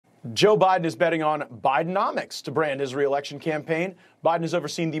Joe Biden is betting on Bidenomics to brand his re-election campaign. Biden has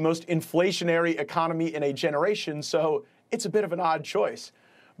overseen the most inflationary economy in a generation, so it's a bit of an odd choice.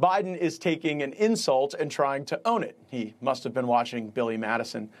 Biden is taking an insult and trying to own it. He must have been watching Billy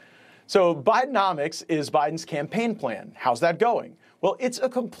Madison. So Bidenomics is Biden's campaign plan. How's that going? Well, it's a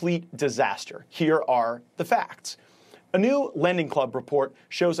complete disaster. Here are the facts. A new Lending Club report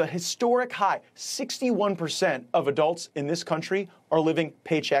shows a historic high. 61% of adults in this country are living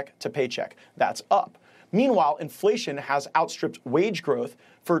paycheck to paycheck. That's up. Meanwhile, inflation has outstripped wage growth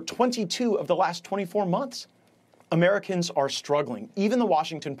for 22 of the last 24 months. Americans are struggling. Even the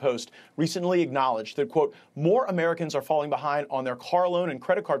Washington Post recently acknowledged that, quote, more Americans are falling behind on their car loan and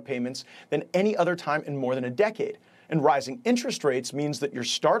credit card payments than any other time in more than a decade. And rising interest rates means that your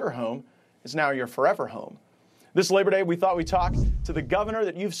starter home is now your forever home. This Labor Day, we thought we'd talk to the governor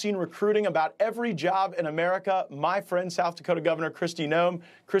that you've seen recruiting about every job in America, my friend, South Dakota Governor Kristi Noem.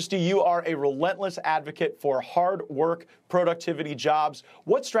 Kristi, you are a relentless advocate for hard work, productivity, jobs.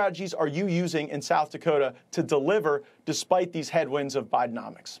 What strategies are you using in South Dakota to deliver despite these headwinds of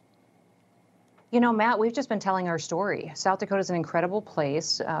Bidenomics? You know, Matt, we've just been telling our story. South Dakota is an incredible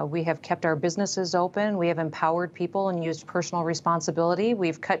place. We have kept our businesses open. We have empowered people and used personal responsibility.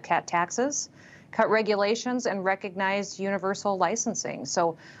 We've cut taxes, cut regulations, and recognized universal licensing.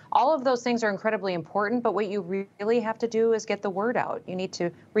 So all of those things are incredibly important, but what you really have to do is get the word out. You need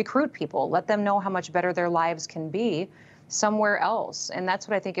to recruit people, let them know how much better their lives can be somewhere else. And that's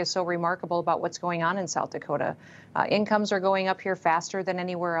what I think is so remarkable about what's going on in South Dakota. Incomes are going up here faster than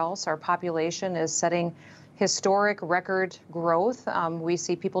anywhere else. Our population is setting historic record growth. We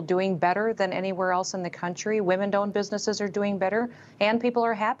see people doing better than anywhere else in the country. Women-owned businesses are doing better, and people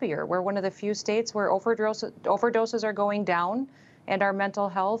are happier. We're one of the few states where overdoses are going down, and our mental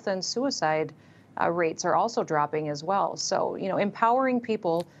health and suicide rates are also dropping as well. So, you know, empowering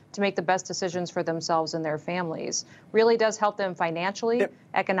people to make the best decisions for themselves and their families really does help them financially,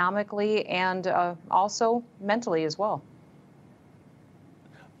 economically, and also mentally as well.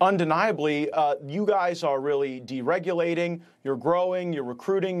 Undeniably, you guys are really deregulating, you're growing, you're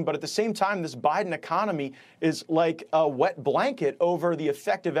recruiting, but at the same time, this Biden economy is like a wet blanket over the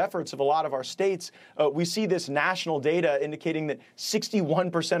effective efforts of a lot of our states. We see this national data indicating that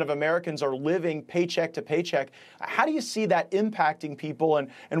 61% of Americans are living paycheck to paycheck. How do you see that impacting people,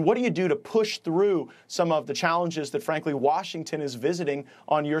 and what do you do to push through some of the challenges that, frankly, Washington is visiting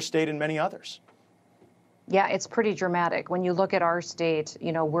on your state and many others? Yeah, it's pretty dramatic. When you look at our state,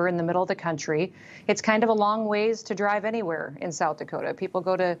 you know, we're in the middle of the country. It's kind of a long ways to drive anywhere in South Dakota. People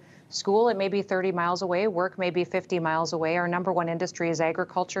go to school, it may be 30 miles away, work may be 50 miles away. Our number one industry is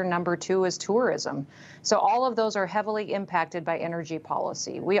agriculture. Number two is tourism. So all of those are heavily impacted by energy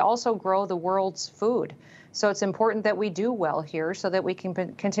policy. We also grow the world's food. So it's important that we do well here so that we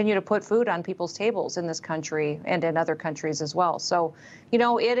can continue to put food on people's tables in this country and in other countries as well. So, you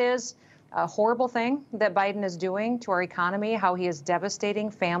know, it is a horrible thing that Biden is doing to our economy, how he is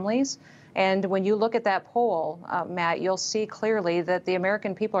devastating families. And when you look at that poll, Matt, you'll see clearly that the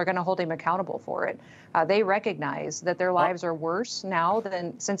American people are going to hold him accountable for it. They recognize that their lives are worse now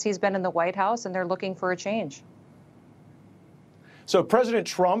than since he's been in the White House, and they're looking for a change. So President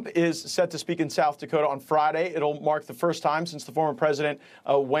Trump is set to speak in South Dakota on Friday. It'll mark the first time since the former president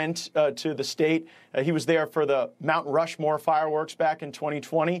went to the state. He was there for the Mount Rushmore fireworks back in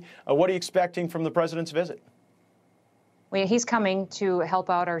 2020. What are you expecting from the president's visit? Well, he's coming to help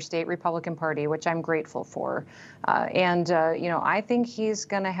out our state Republican Party, which I'm grateful for. You know, I think he's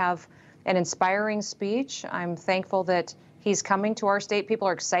going to have an inspiring speech. I'm thankful that he's coming to our state. People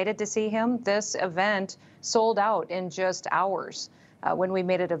are excited to see him. This event sold out in just hours when we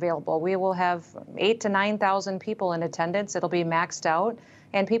made it available. We will have 8,000 to 9,000 people in attendance. It'll be maxed out,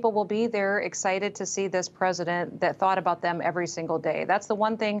 and people will be there excited to see this president that thought about them every single day. That's the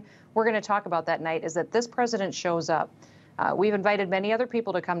one thing we're going to talk about that night, is that this president shows up. We've invited many other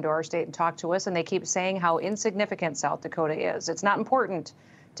people to come to our state and talk to us, and they keep saying how insignificant South Dakota is. It's not important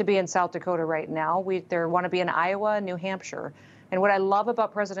to be in South Dakota right now. They want to be in Iowa and New Hampshire. And what I love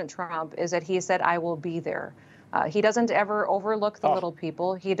about President Trump is that he said, I will be there. He doesn't ever overlook the little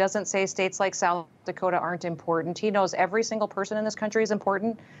people. He doesn't say states like South Dakota aren't important. He knows every single person in this country is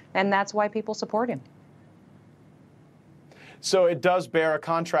important, and that's why people support him. So it does bear a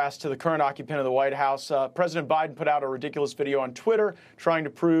contrast to the current occupant of the White House. President Biden put out a ridiculous video on Twitter trying to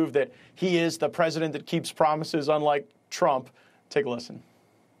prove that he is the president that keeps promises, unlike Trump. Take a listen.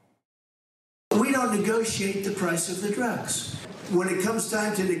 We don't negotiate the price of the drugs. When it comes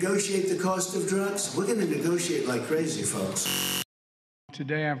time to negotiate the cost of drugs, we're going to negotiate like crazy, folks.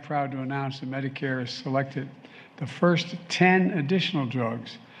 Today, I'm proud to announce that Medicare has selected the first 10 additional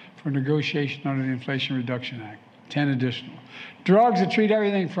drugs for negotiation under the Inflation Reduction Act. 10 additional. Drugs that treat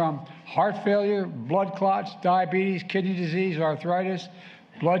everything from heart failure, blood clots, diabetes, kidney disease, arthritis,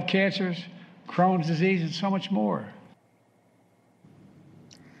 blood cancers, Crohn's disease, and so much more.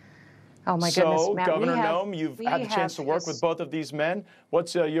 Oh, my goodness, So, Matt, Governor Noem, you've had the chance to work with both of these men.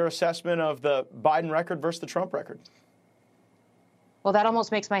 What's your assessment of the Biden record versus the Trump record? Well, that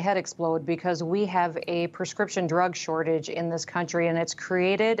almost makes my head explode because we have a prescription drug shortage in this country, and it's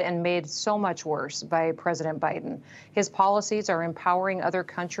created and made so much worse by President Biden. His policies are empowering other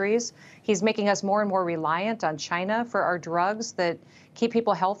countries. He's making us more and more reliant on China for our drugs that keep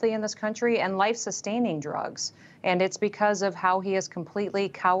people healthy in this country and life-sustaining drugs. And it's because of how he has completely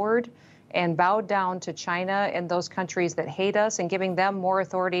cowered and bowed down to China and those countries that hate us and giving them more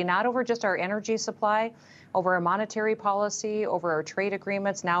authority, not over just our energy supply, over our monetary policy, over our trade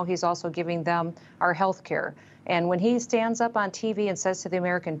agreements. Now he's also giving them our health care. And when he stands up on TV and says to the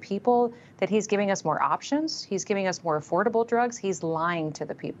American people that he's giving us more options, he's giving us more affordable drugs, he's lying to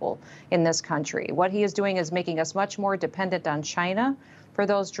the people in this country. What he is doing is making us much more dependent on China for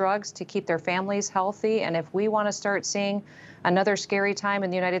those drugs to keep their families healthy. And if we want to start seeing another scary time in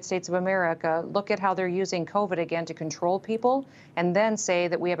the United States of America, look at how they're using COVID again to control people and then say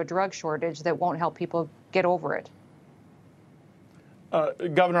that we have a drug shortage that won't help people get over it.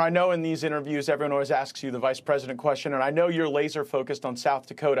 Governor, I know in these interviews everyone always asks you the vice president question, and I know you're laser focused on South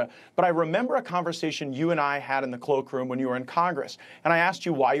Dakota, but I remember a conversation you and I had in the cloakroom when you were in Congress, and I asked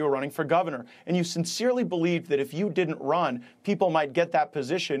you why you were running for governor, and you sincerely believed that if you didn't run, people might get that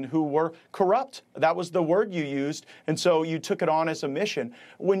position who were corrupt. That was the word you used, and so you took it on as a mission.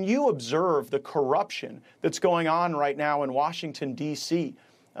 When you observe the corruption that's going on right now in Washington, D.C.,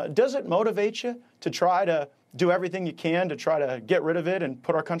 does it motivate you to try to do everything you can to try to get rid of it and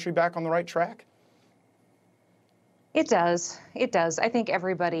put our country back on the right track? It does. It does. I think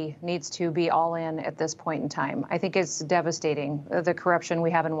everybody needs to be all in at this point in time. I think it's devastating, the corruption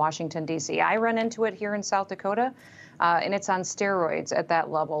we have in Washington, D.C. I run into it here in South Dakota, and it's on steroids at that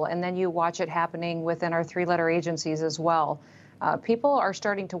level. And then you watch it happening within our three-letter agencies as well. People are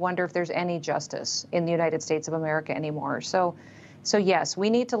starting to wonder if there's any justice in the United States of America anymore. So yes,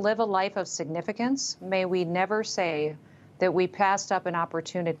 we need to live a life of significance. May we never say that we passed up an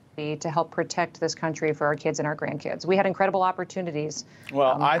opportunity to help protect this country for our kids and our grandkids. We had incredible opportunities.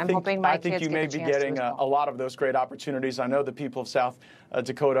 Well, I think you may be getting a lot of those great opportunities. I know the people of South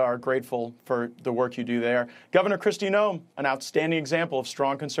Dakota are grateful for the work you do there. Governor Kristi Noem, an outstanding example of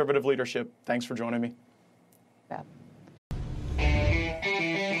strong conservative leadership. Thanks for joining me. Yeah.